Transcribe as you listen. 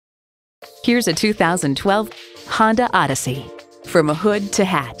Here's a 2012 Honda Odyssey. From hood to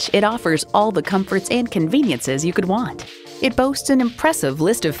hatch, it offers all the comforts and conveniences you could want. It boasts an impressive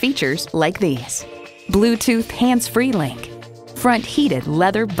list of features like these: Bluetooth hands-free link, front heated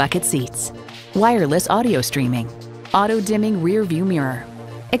leather bucket seats, wireless audio streaming, auto-dimming rear view mirror,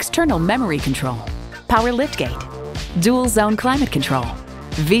 external memory control, power liftgate, dual zone climate control,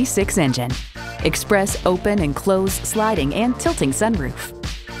 V6 engine, express open and close sliding and tilting sunroof,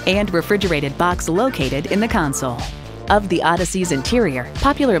 and refrigerated box located in the console. Of the Odyssey's interior,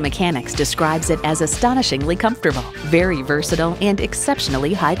 Popular Mechanics describes it as astonishingly comfortable, very versatile, and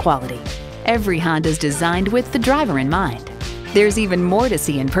exceptionally high quality. Every Honda's designed with the driver in mind. There's even more to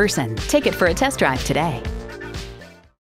see in person. Take it for a test drive today.